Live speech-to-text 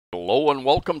Hello and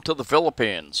welcome to the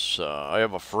Philippines. I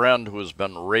have a friend who has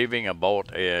been raving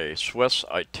about a Swiss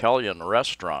Italian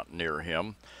restaurant near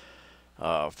him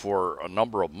for a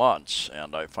number of months,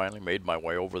 and I finally made my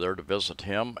way over there to visit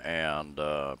him, and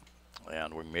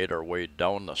we made our way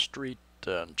down the street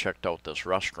and checked out this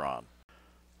restaurant.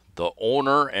 The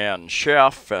owner and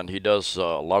chef, and he does a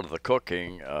lot of the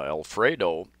cooking,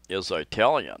 Alfredo, is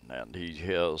Italian, and he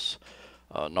has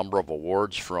a number of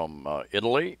awards from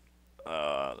Italy.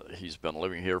 He's been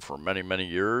living here for many, many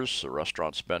years. The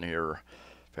restaurant's been here.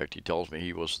 In fact, he tells me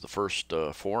he was the first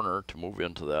foreigner to move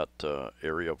into that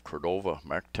area of Cordova,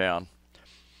 Mactan.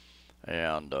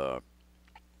 And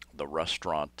the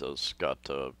restaurant has got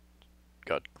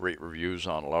great reviews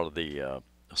on a lot of the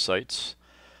sites.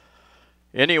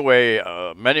 Anyway,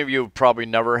 many of you probably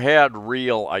never had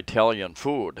real Italian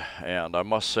food, and I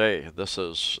must say this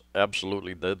is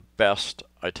absolutely the best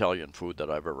Italian food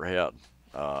that I've ever had.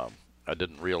 I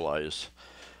didn't realize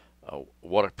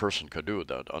what a person could do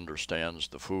that understands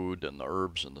the food and the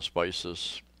herbs and the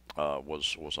spices.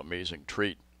 Was amazing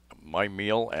treat. My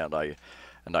meal, and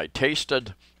I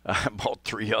tasted about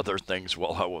three other things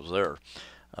while I was there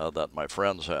that my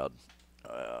friends had.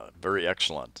 Very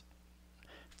excellent.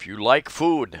 If you like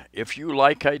food, if you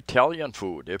like Italian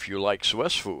food, if you like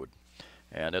Swiss food,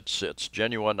 and it's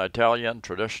genuine Italian,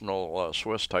 traditional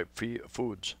Swiss type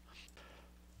foods.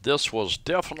 This was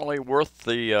definitely worth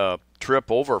the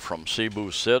trip over from Cebu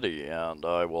City, and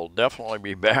I will definitely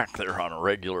be back there on a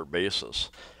regular basis.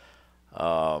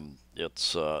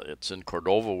 It's in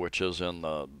Cordova, which is in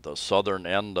the southern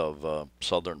end of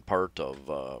southern part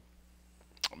of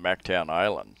Mactan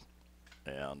Island,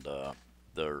 and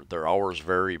their hours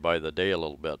vary by the day a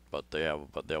little bit, but they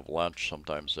have lunch.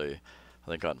 Sometimes I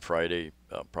think on Friday,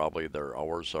 probably their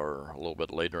hours are a little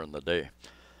bit later in the day.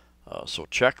 So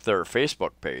check their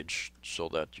Facebook page so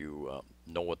that you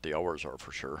know what the hours are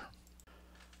for sure.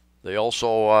 They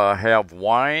also have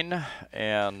wine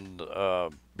and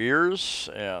beers,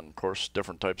 and of course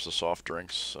different types of soft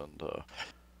drinks, and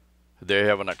they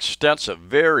have an extensive,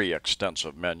 very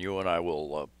extensive menu, and I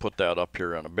will put that up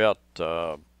here in a bit.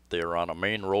 They are on a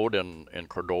main road in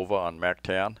Cordova on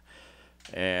Mactan,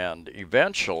 and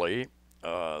eventually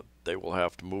they will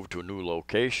have to move to a new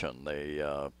location.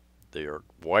 They are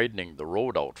widening the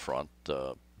road out front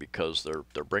because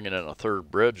they're bringing in a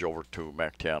third bridge over to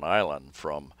Mactan Island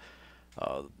from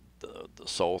the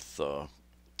South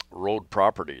Road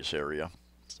Properties area,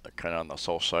 kind of on the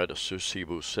south side of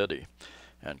Cebu City,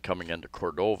 and coming into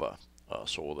Cordova.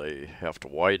 So they have to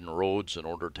widen roads in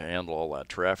order to handle all that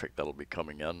traffic that'll be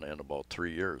coming in about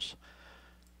 3 years.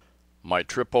 My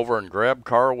trip over in grab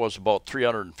car was about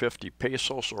 350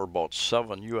 pesos, or about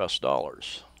 $7 US.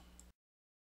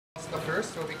 Pasta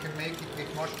first, so we can make it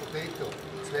with mashed potato.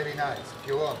 It's very nice, if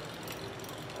you want.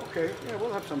 Okay, yeah,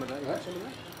 we'll have some of that. You have some of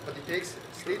that? But it takes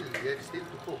still, we have still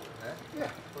to cook, eh? Yeah.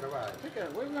 For a while. I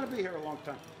think we're going to be here a long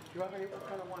time. Do you have any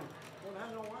kind of wine? You don't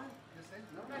have no wine? You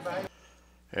think?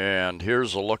 No? And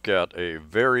here's a look at a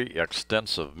very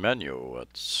extensive menu.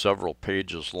 It's several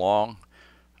pages long.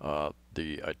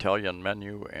 The Italian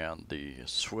menu and the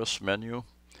Swiss menu.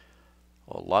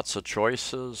 Lots of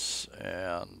choices,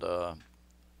 and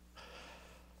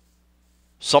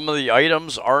some of the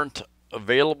items aren't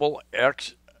available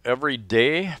every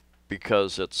day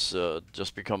because it's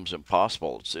just becomes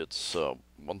impossible. It's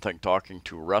one thing talking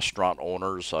to restaurant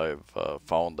owners. I've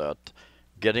found that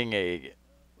getting a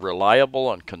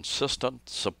reliable and consistent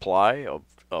supply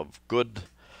of good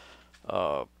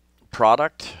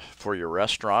product for your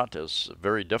restaurant is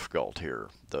very difficult here.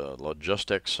 The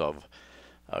logistics of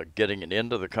getting it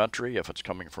into the country, if it's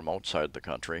coming from outside the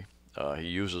country. He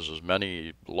uses as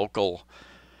many local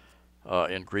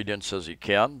ingredients as he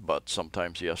can, but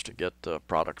sometimes he has to get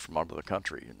product from out of the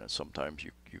country, and sometimes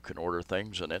you can order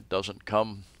things and it doesn't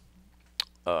come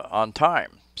on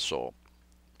time. So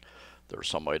there are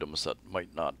some items that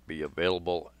might not be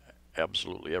available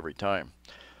absolutely every time.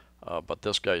 But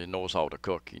this guy knows how to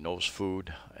cook. He knows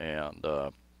food, and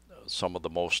some of the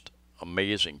most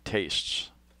amazing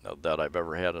tastes that I've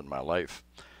ever had in my life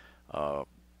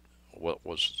what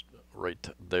was right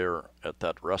there at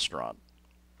that restaurant.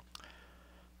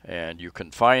 And you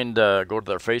can find, go to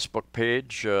their Facebook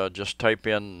page, just type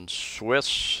in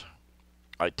Swiss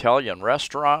Italian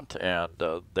restaurant, and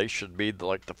they should be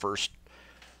like the first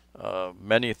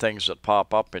many things that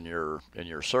pop up in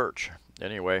your search.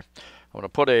 Anyway, I'm going to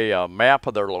put a map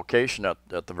of their location at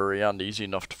the very end, easy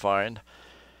enough to find.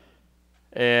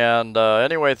 And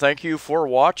anyway, thank you for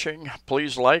watching.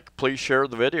 Please like, please share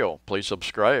the video, please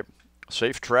subscribe.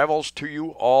 Safe travels to you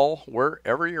all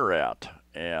wherever you're at,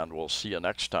 and we'll see you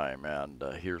next time. And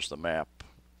here's the map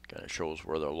Kind of shows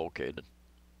where they're located.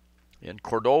 In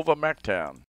Cordova,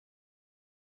 Mactan.